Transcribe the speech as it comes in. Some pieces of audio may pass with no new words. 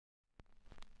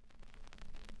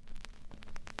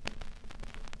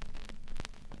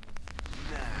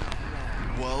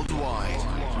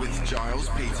Woldwide with Gilles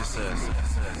Peterson.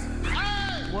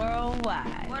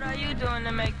 Worldwide. What are you doing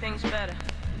to make things better?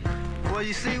 Well,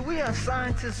 you see, we are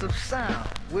scientists of sound.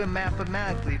 We're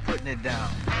mathematically putting it down.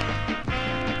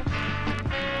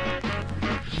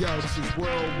 Yo, this is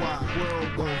Worldwide,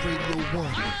 Worldwide Radio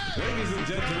 1. Ladies and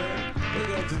gentlemen, we're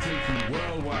going to take you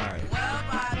worldwide.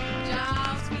 Worldwide.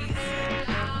 Jobs, music.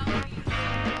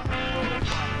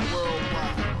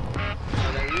 Worldwide.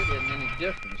 Well, there really isn't any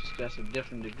difference, just a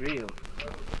different degree of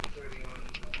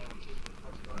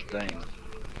things.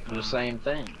 The same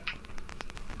thing.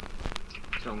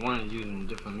 So one is using a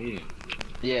different medium.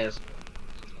 Yes.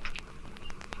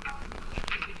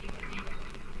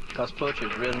 Because poetry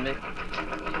is rhythmic,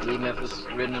 even if it's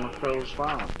written in a prose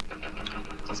form.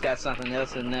 It's got something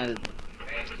else in there that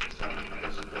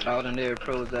ordinary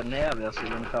prose doesn't have, else you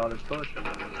wouldn't call it poetry.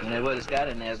 And what it's got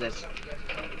in there is that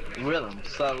rhythm,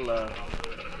 subtle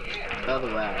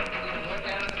otherwise.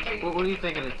 What do you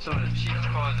think are some of the chief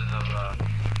causes of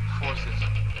forces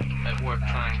at work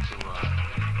trying to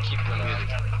keep the music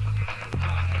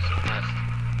suppressed?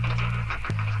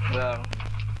 Well,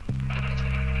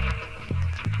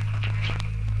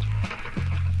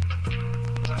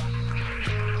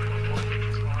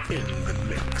 In the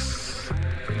mix.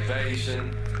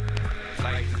 Invasion,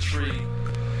 light the tree,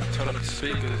 turn up the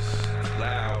speakers,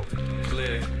 loud,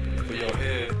 clear, for your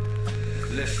head.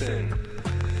 Listen,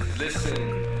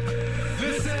 listen,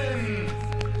 listen!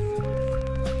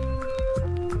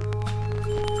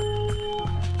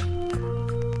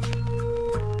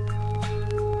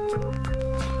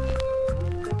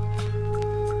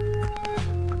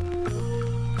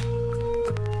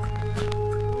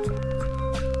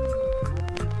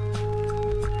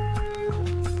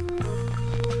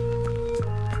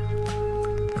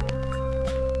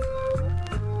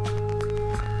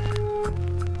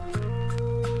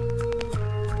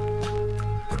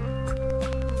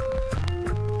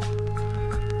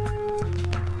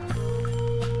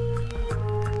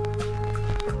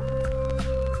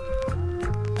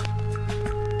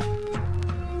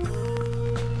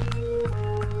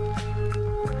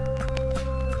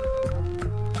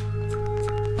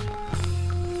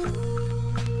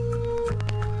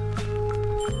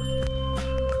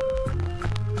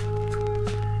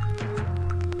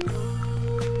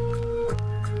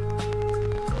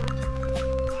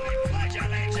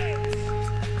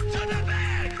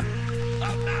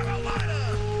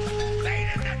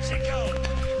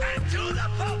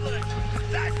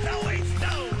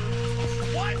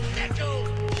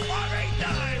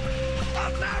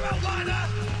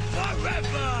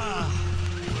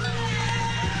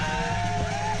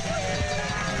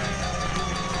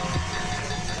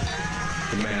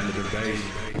 The man of the bass.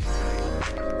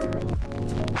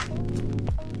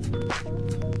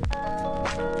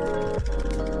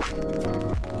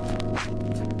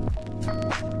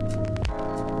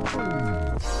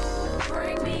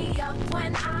 Bring me up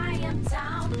when I am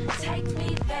down. Take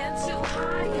me then to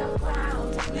higher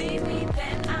ground. Leave me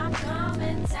then I'm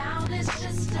coming down. It's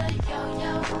just a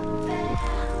yo-yo there.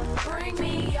 Bring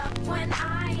me up when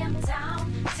I am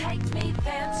down. Take me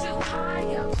then to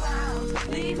higher ground.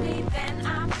 Leave me then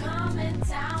I'm coming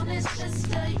down. It's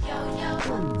just a yo-yo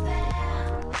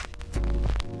there.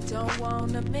 Don't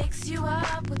wanna mix you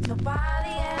up with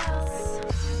nobody else.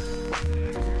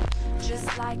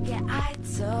 Just like an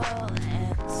idol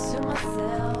and to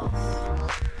myself.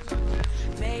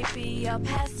 Maybe I'll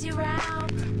pass you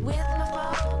around with my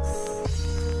folks.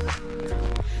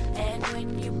 And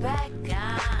when you back,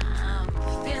 I'm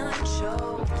feeling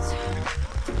choked.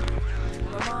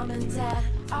 My mom and dad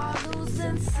are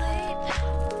losing sleep,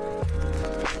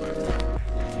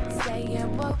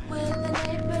 saying what will the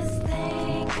neighbors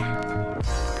think.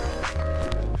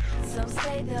 Some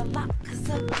say they'll lock us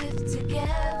up if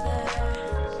together.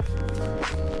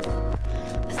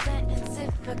 A sentence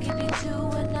if I give you to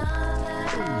another.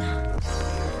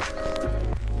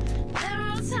 There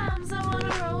are times I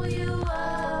wanna roll you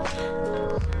up.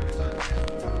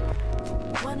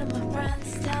 One of my friends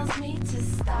tells me to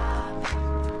stop,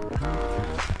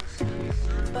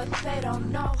 but they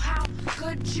don't know how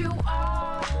good you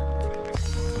are.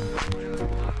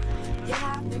 You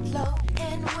have me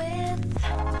floating with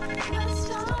the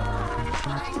stars.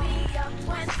 Bring me up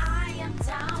when I am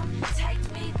down. Take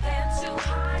me then to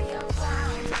higher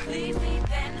ground. Leave me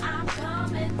then I'm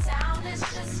coming down. It's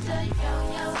just a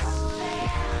yo-yo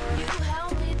affair. You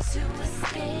help me to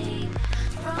escape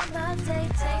from the day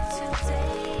to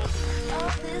day.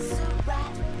 Oh, this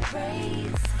rat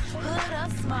race put a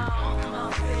smile on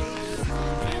my face.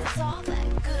 It's all that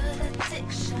good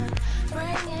addiction,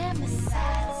 bringing me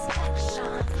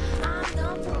satisfaction. I'm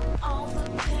numb from all the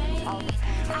pain.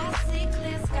 I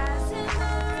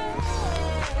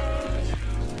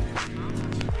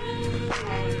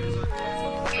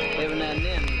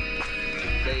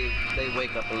they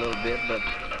wake up a little bit, but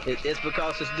it's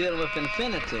because it's dealing with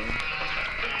infinity.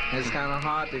 It's kind of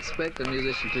hard to expect a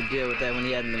musician to deal with that when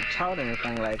he hasn't been taught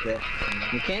anything like that.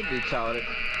 He can't be taught it.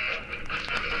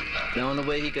 The only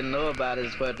way he can know about it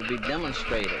is for it to be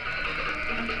demonstrated.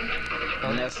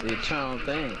 And that's the eternal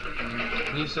thing.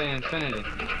 You say infinity.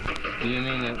 Do you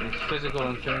mean it's physical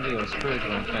infinity or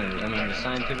spiritual infinity? I mean the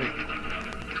scientific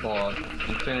or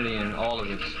infinity in all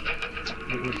of its...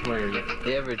 Which way are you?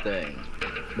 Everything.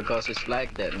 Because it's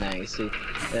like that now, you see.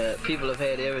 People have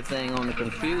had everything on the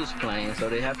confused plane, so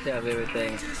they have to have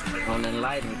everything on the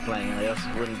enlightened plane, or else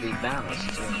it wouldn't be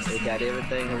balanced. They got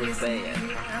everything that was bad.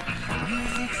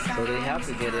 So they have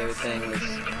to get everything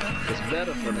that's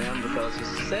better for them because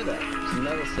it's set up. It's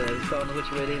never set up. It's called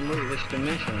which way they move, which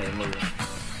dimension they move.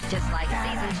 Just like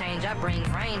season change, I bring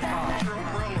rainfall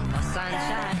or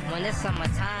sunshine when it's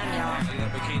summertime, y'all.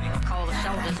 Cold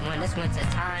shoulders when it's winter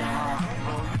time,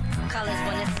 colors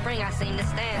when it's spring, I seem to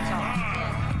stand tall.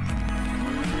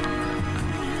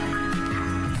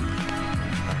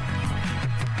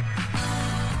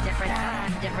 Different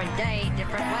time, different day,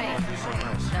 different way.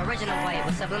 The original way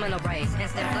with subliminal rays,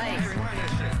 instant blaze.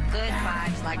 Good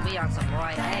vibes like we on some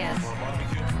Roy Ayers.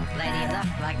 Lady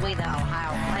luck like we the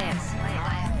Ohio players.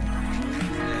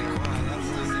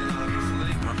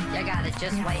 You gotta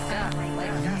just wake up. We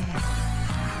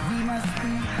must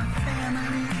be a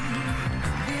family,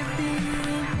 living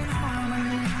in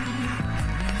harmony.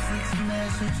 Music's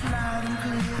message loud and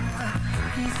clear,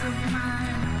 peace of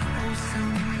mind, oh so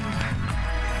near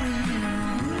for you.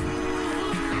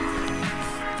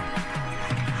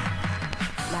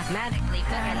 Mathematically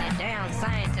putting it down,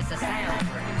 scientists are sound.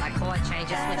 Like chord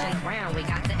changes switching around, we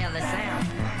got the illest sound.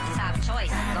 Top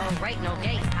choice, low rate, no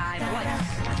gate, high voice.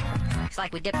 It's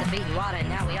like we dipped the beat in water and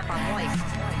now we up on moist.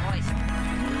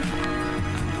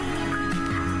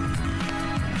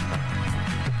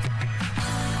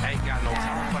 Ain't got no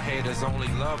time for haters, only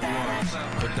loved ones.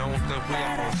 But don't think we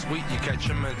up on sweet, you catch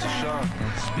them into shove.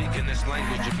 Speaking this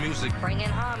language of music, bringing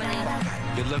harmony.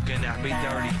 You're looking at me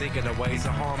dirty, thinking of ways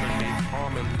of harming me.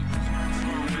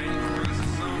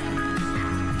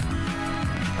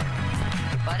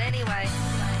 But anyway,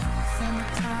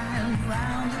 summertime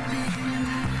round the bend,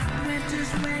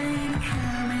 winter's rain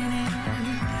coming in.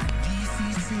 DC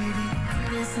City,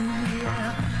 listen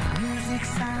here, music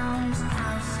sounds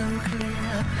are so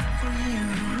clear for you.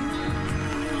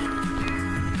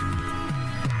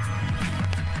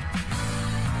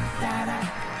 Da-da,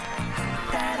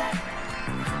 da-da,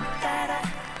 da-da.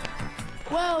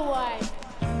 Worldwide.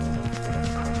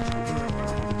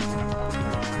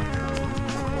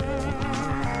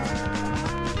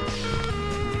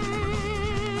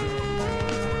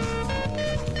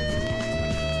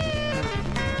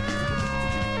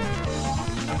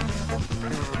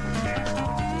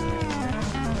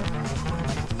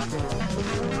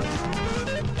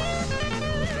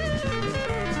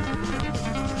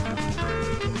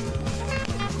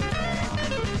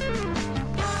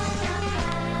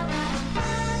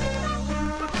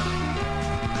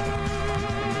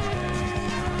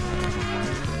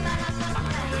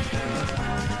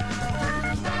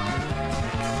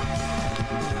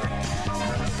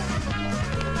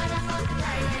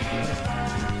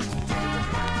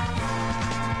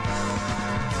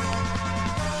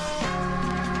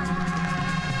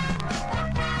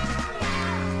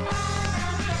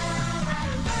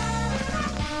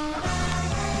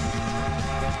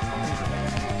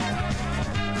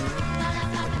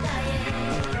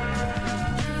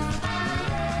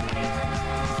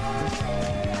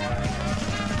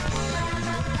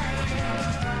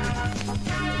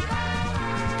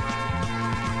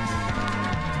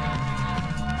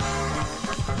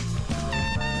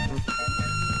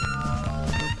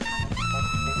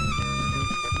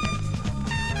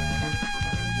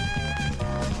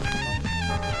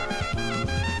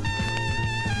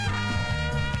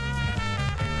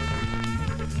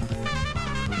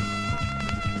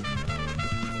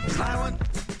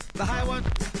 The high one,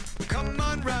 come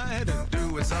on, ride and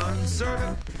do it, son. Serve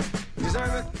it,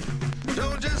 deserve it.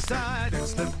 Don't just hide and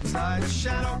slip inside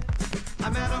shadow.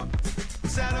 I'm at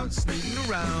shadow sneaking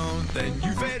around. Then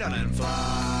you fade out and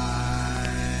fly.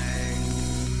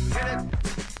 Hit it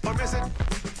or miss it.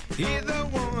 Either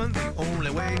one, the only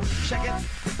way. Check it,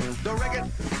 don't wreck it.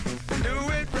 Do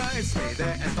it right, stay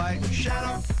there and fight.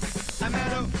 Shadow, I'm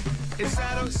at it's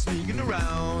shadow sneaking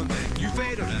around. Then you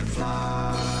fade out and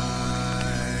fly.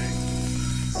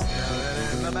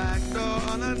 Staring in the back door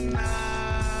unannounced.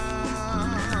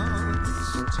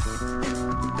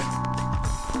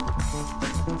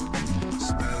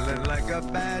 Smelling like a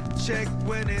bad chick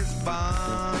when it's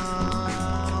bounced.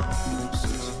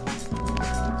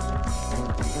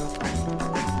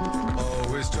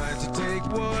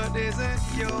 isn't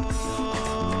yours.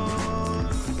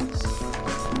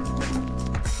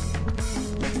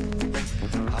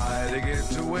 Hiding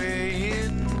it away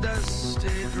in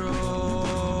dusty drawers.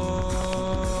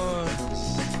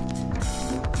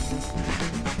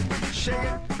 Shake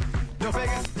it, don't fake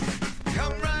it,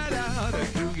 come right out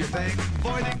and do your thing.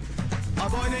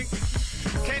 Avoiding,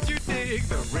 can't you dig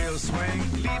the real swing?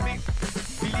 Leave me,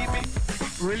 believe me,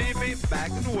 relieve me,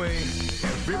 back and away.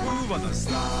 Every move on the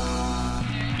slide.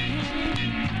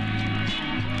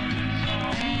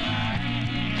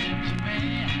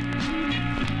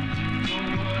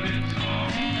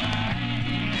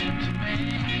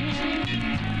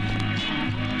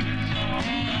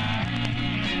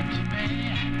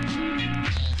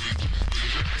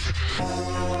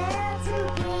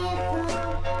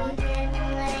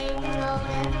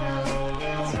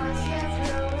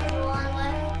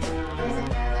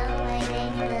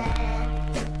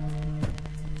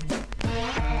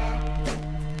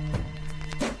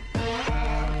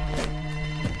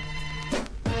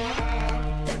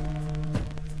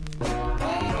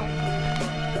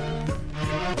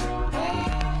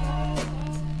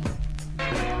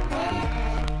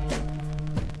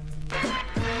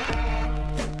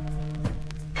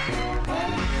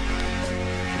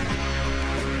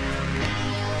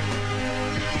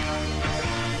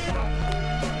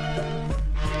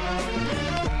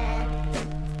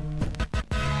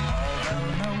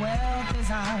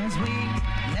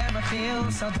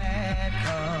 So bad,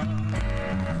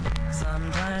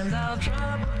 sometimes our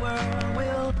troubled world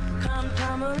will come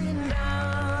tumbling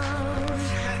down.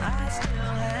 I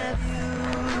still have you.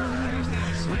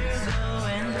 We're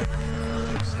going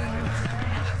through.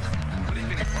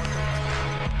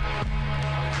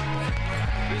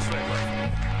 This way,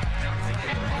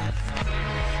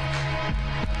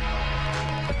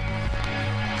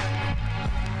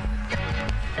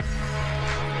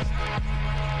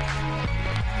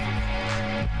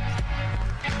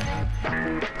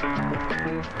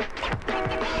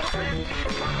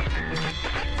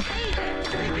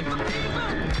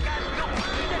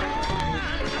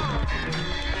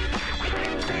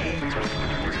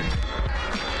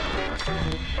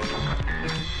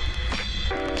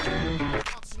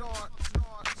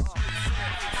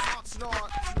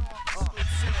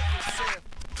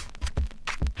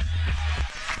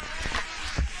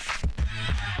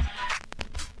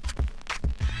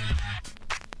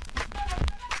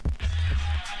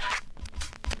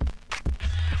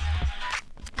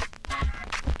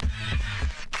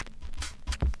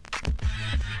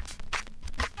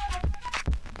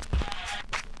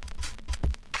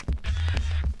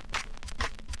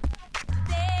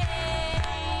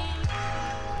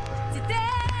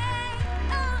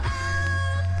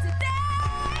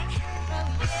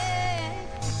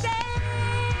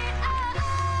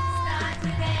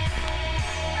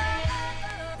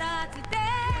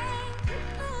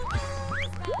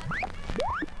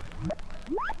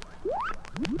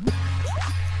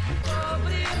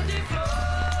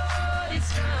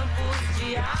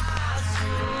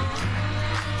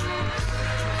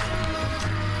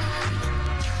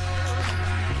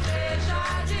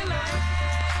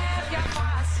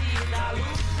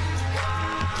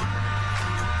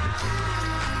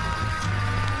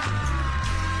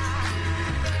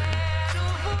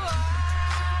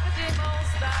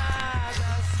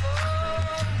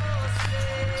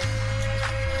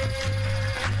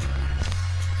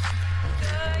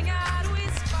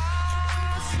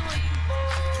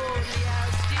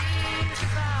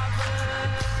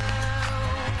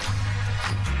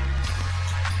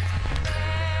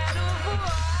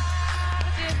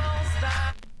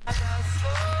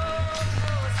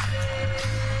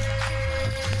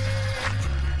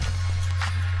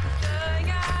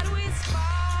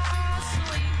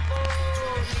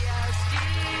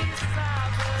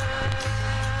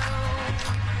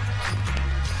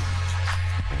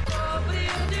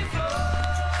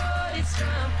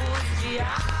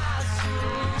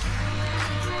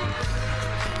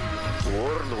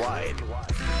 Woldwide.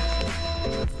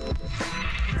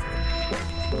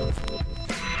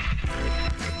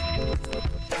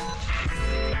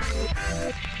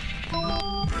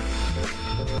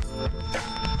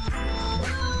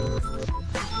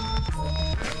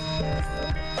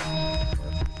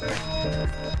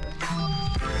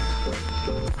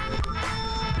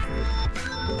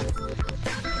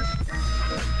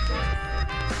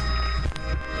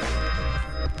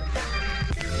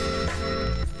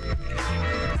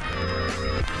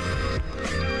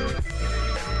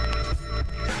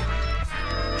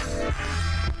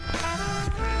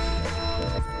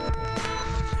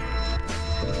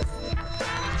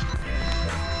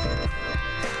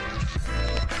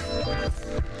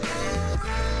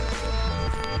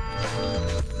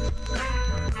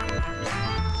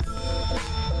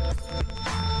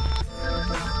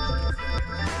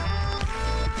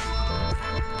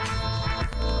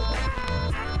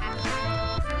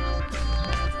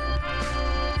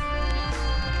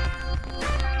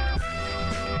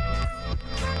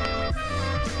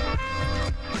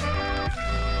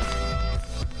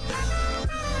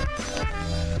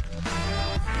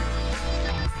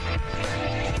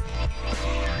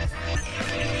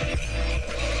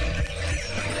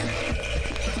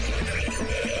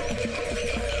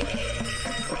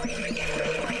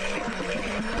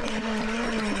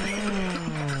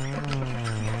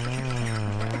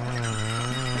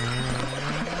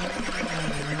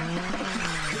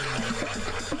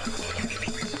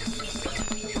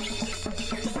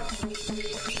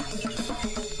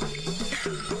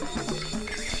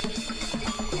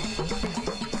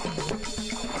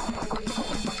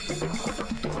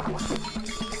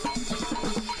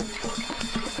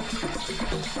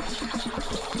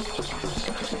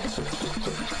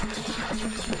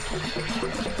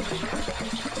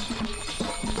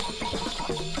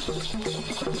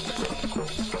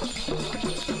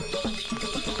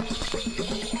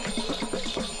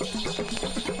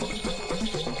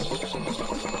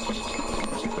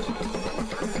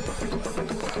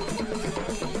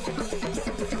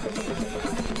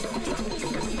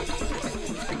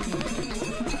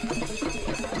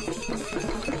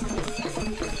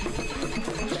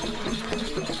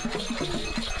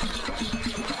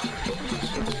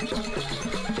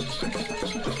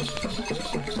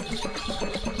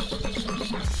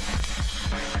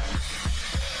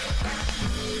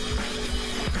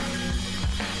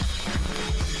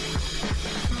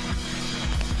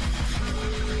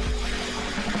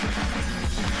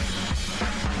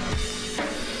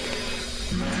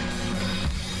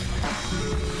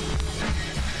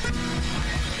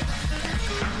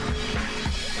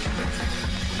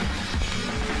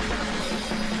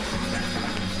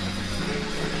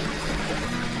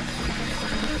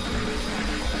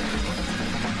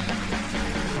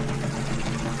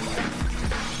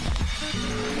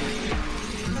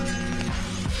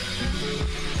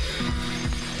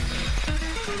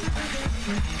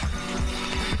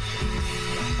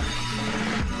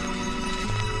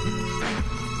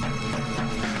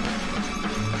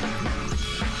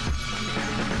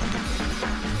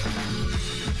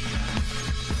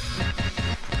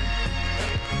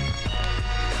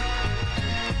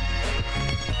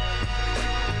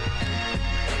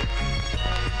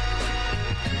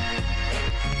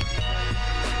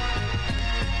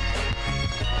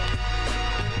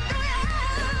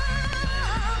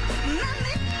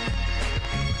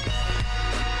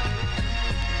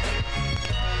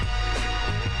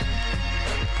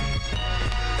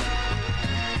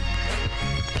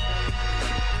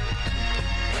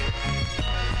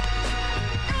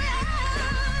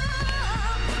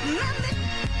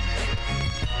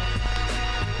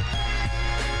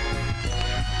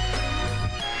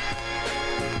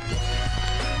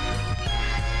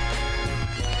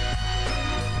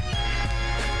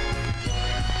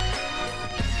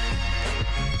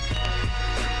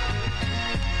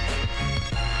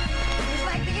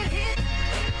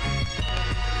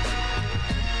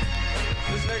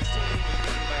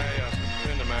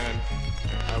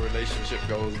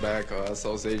 Goes back, our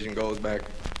association goes back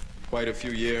quite a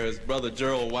few years. Brother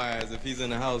Gerald Wise, if he's in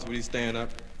the house, would he stand up?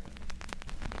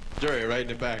 Jerry, right in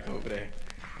the back over there.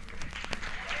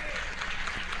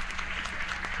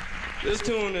 This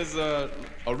tune is a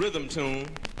rhythm tune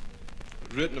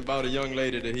written about a young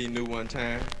lady that he knew one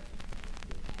time.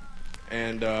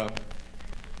 And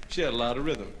she had a lot of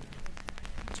rhythm.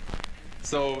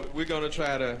 So we're gonna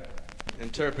try to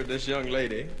interpret this young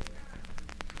lady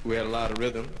who had a lot of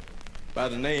rhythm by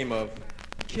the name of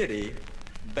Kitty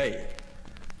Bay.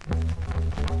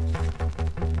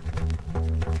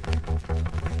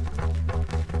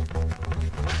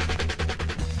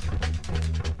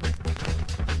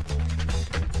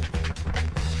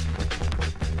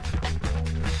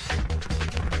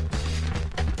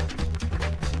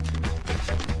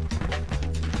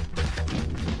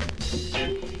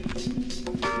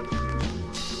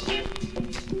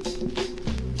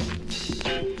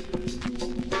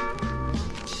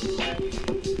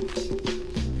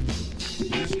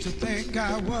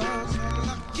 I was a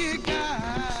lucky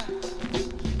guy,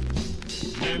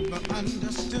 never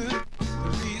understood the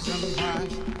reason why.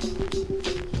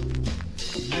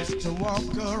 Used to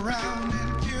walk around in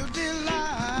pure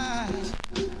delight,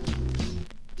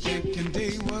 thinking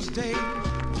day was day,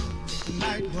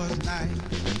 night was night.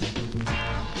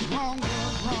 Wrong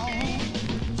was wrong,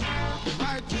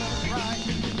 right was right,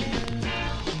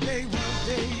 day was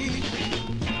day,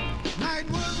 night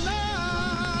was night.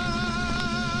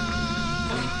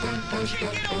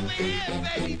 Kick it over here,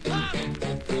 baby, pop, and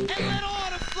let all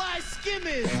the fly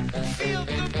skimmers feel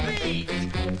the beat.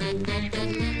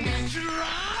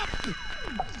 Drop.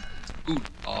 Good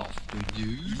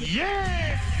afternoon.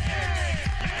 Yes!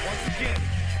 Once again,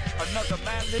 another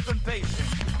Madlib invasion.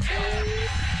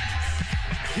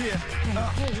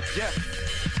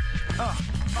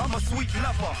 I'm a sweet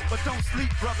lover, but don't sleep,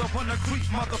 brother. Wanna creep,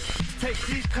 mother. Take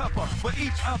deep cover for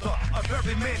each other. A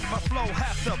very men, my flow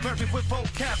half the very with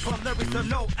vocab. From lyrics to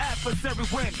no adversary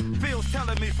win. Feels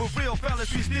telling me for real,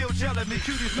 fellas, we still gelling me.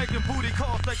 Cuties making booty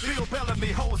calls like Bill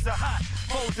Bellamy. Hoes are hot,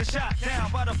 foes are shot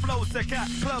down by the flows that got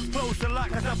clubs closed and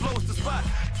locked as I blows the spot.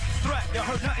 Threat, you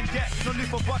heard nothing yet. No need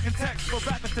for bucking text, for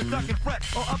rapping to duck and fret,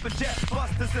 or up and jet.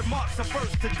 Busters and marks are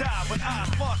first to die when I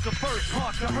spark the first.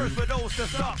 Park the earth for those that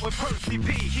start with Percy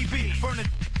P. He be burning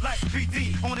like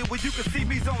BD. Only where you can see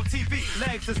me's on TV.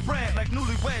 Legs are spread like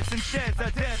newlyweds and sheds. I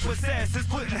dead with ass is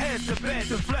putting heads to bed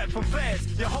to flat from fast.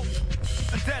 Your hope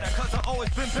and data, cause I always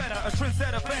been better. A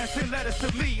trendsetter, fans send letters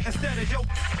to me instead of yo.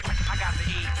 I got to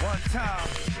eat one time.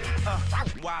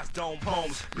 Wise dome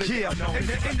poems. Yeah, in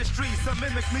the industry, some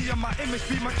mimic me and my image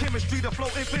be my chemistry. The flow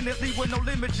infinitely with no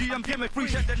limit. G, I'm gimmick free.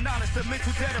 Shut the knowledge, the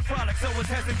mental data frolic. So it's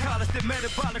has in college, the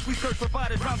metabolic. Research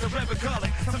provided, rhymes are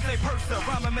revocolic. Some say persa,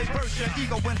 rhyming may burst your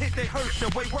ego. When hit, they hurt you.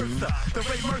 Way worse, the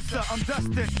Ray Mercer, I'm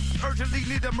Dustin. Urgently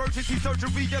need emergency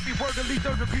surgery. Every word of lead,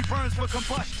 third degree burns for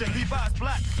combustion. Levi's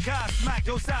black, guys smack,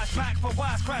 your side smack for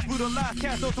wise crack. Brutalized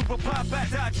cast, those who reply back,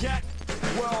 die jack.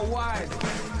 Worldwide.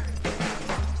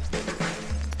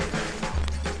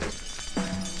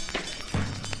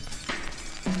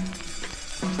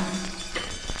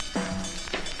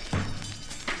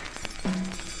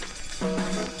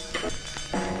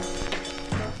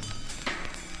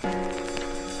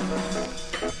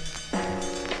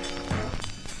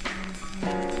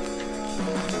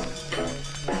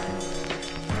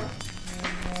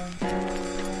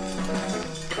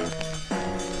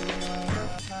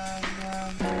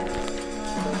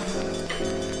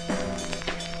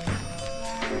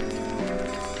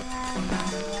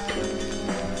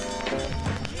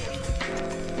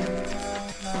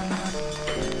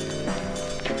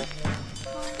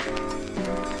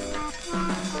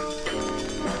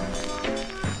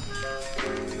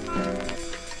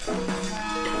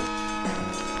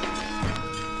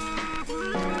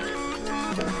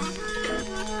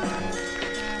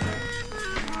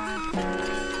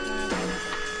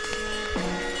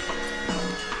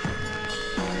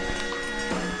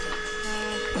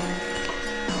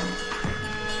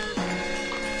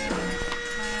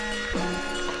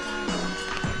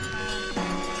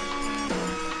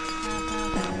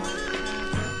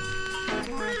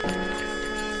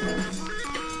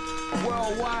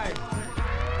 Worldwide.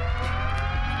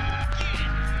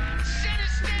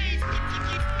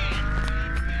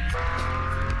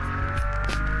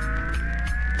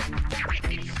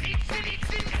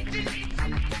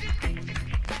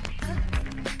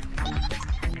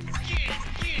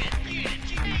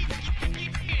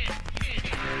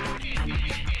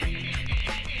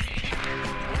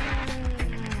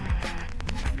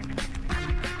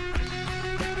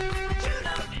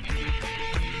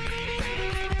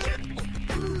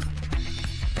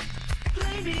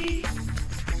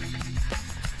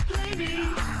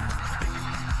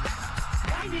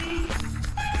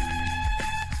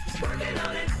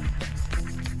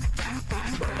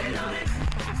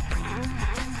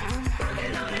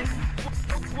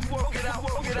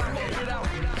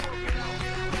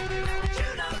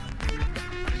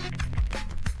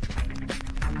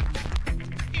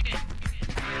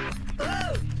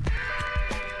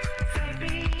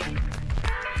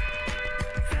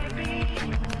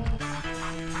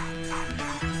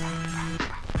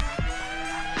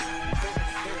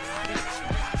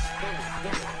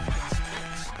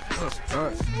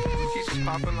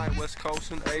 Poppin' like West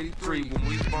Coast in 83 when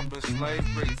we bumpin' Slave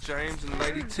Rick James and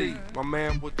Lady T. My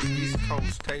man with the East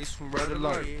Coast taste from Red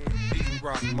Alert. Pete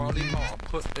Rock, Marley Marl,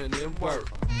 puttin' in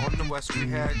work. On the West we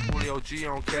had Julio G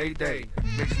on K-Day.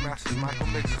 Mix Masters Michael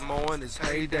Mixon more in his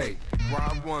heyday.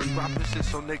 Ride one, droppin' shit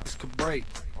so niggas could break.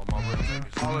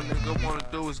 All a nigga wanna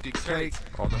do is get cake.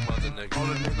 All the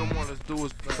nigga wanna do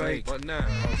is be fake. But now,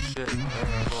 oh shit, man,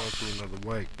 I'm going through another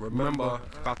way. Remember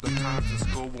about the times in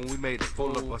school when we made it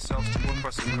full of ourselves to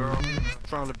impress a girl,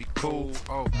 trying to be cool.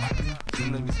 Oh,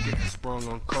 some niggas getting sprung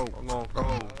on coke, on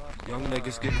gold. Young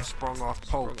niggas getting sprung off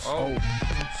pokes. Oh,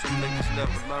 some niggas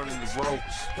never learn any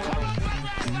ropes.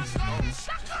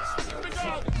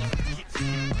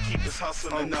 Keep us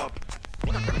hustling up.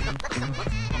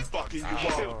 I'm fucking you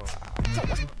up. Talk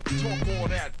all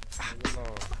that.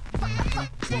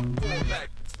 Fuck all that.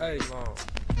 Hey,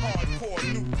 hardcore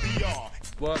nuclear.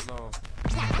 What? No.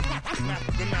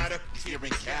 Mathematic here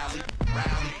in Cali.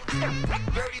 Rowdy.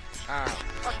 Dirty. I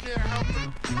can't help it.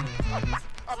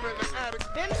 I'm in the attic.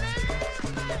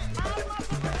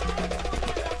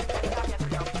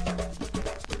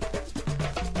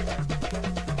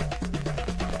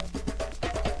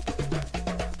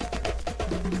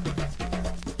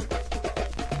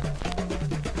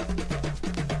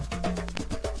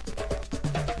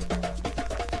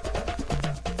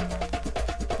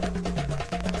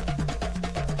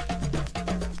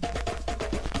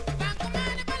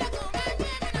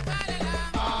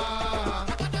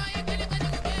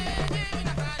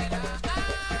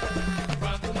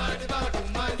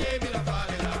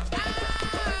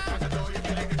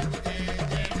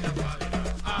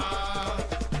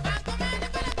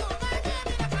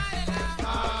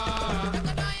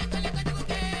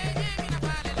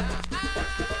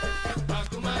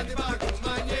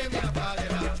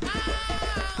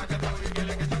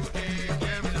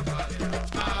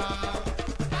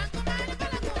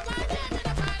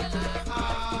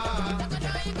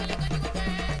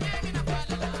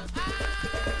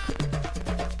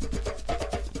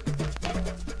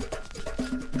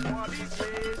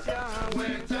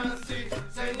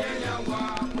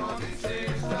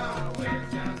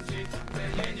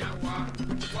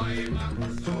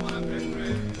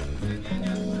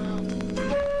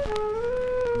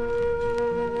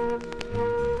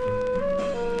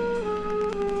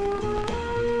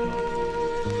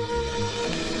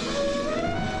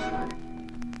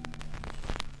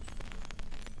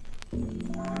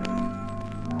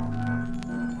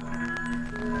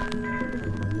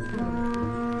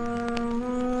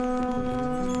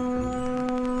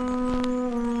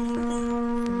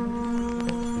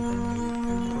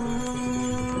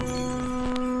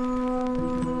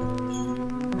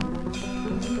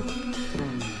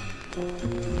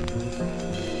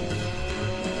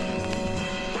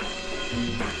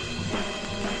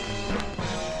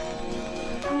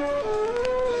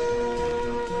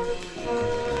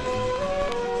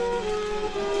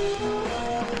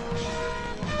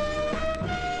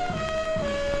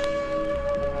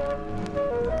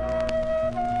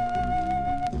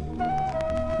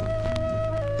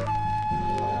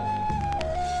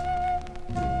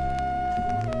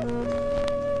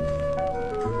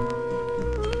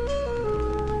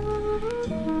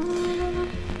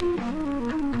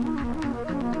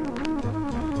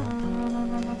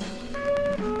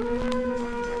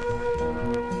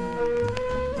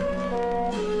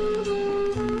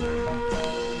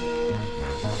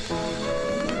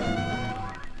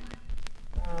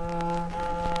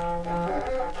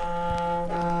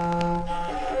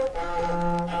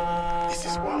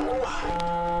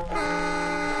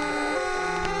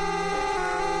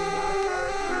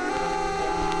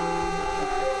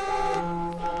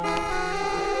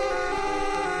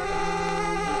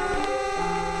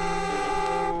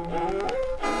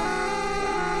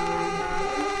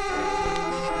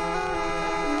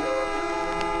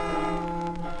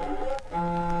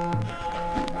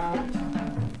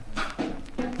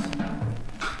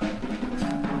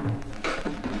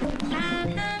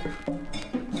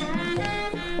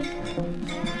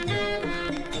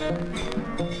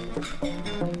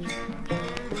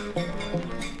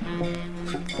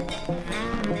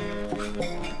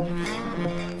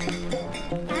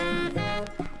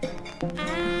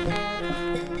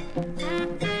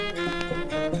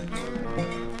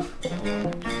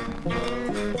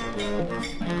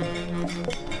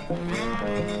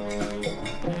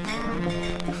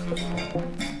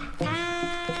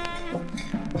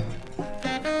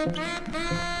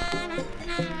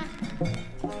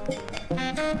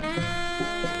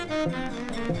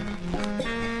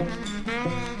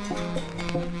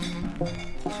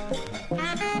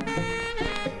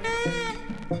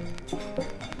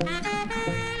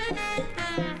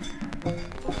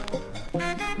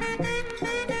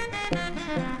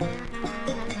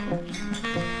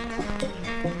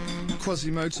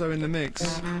 Quasimoto in the mix.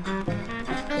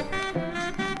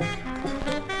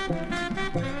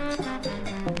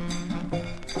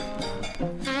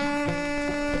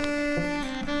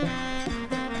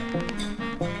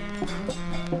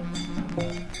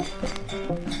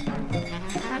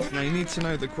 Now you need to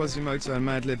know that Quasimoto and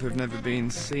Madlib have never been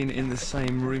seen in the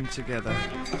same room together.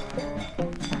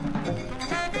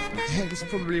 Hence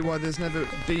probably why there's never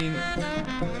been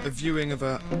a viewing of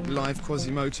a live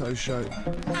Quasimoto show.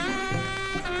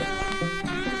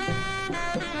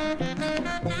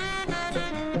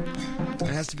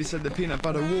 It has to be said that Peanut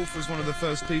Butter Wolf was one of the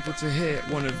first people to hear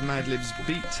one of Madlib's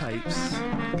beat tapes.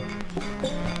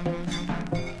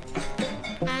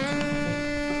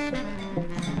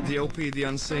 The LP The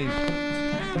Unseen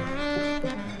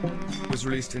was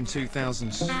released in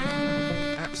 2000.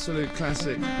 Absolute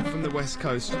classic from the West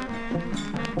Coast.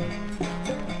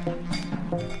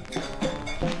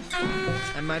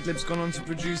 And Madlib's gone on to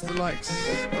produce the likes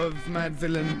of Mad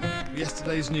Villain,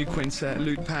 Yesterday's New Quintet,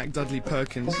 Loot Pack, Dudley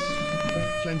Perkins.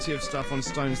 Plenty of stuff on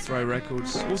Stone's Throw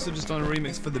Records. Also just on a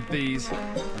remix for the Bees.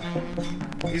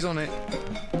 He's on it.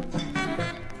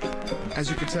 As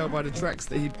you could tell by the tracks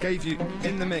that he gave you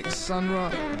in the mix, Sun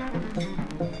Ra,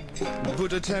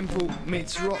 Buddha Temple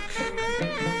meets Rock,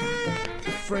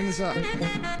 Friends Up,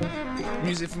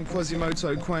 music from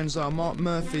Quasimoto, Kwanzaa, Mark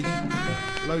Murphy,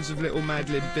 loads of little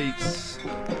Madlib beats,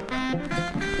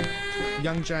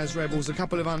 Young Jazz Rebels, a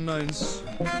couple of unknowns.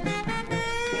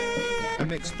 A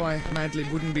mix by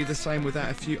Madlib wouldn't be the same without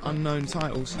a few unknown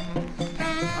titles.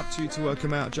 Up to you to work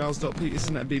them out.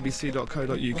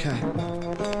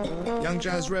 giles.peterson@bbc.co.uk. Young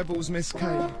Jazz Rebels, Miss K.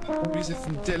 Music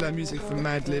from Dilla, music from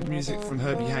Madlib, music from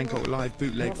Herbie Hancock, live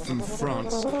bootleg from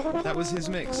France. That was his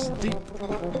mix, deep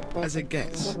as it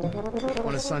gets,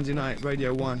 on a Sunday night,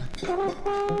 Radio 1.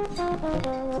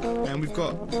 And we've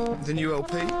got the new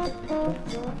LP,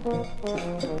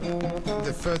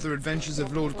 The Further Adventures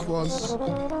of Lord Quaz,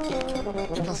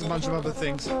 plus a bunch of other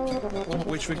things,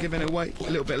 which we're giving away a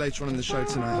little bit later on in the show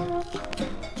tonight.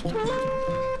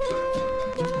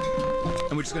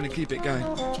 And we're just going to keep it going.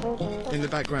 In the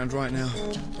background right now,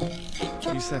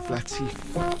 Yusef Lateef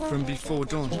from Before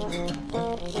Dawn.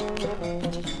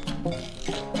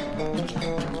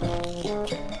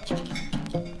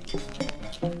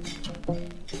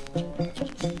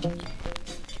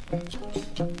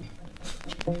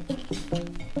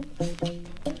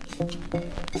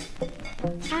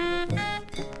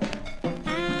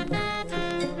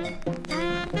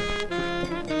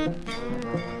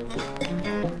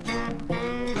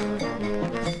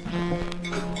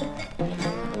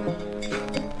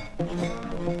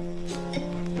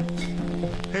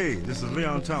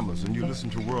 Thomas, and you listen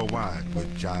to Worldwide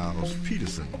with Gilles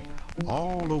Peterson,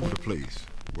 all over the place,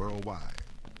 worldwide.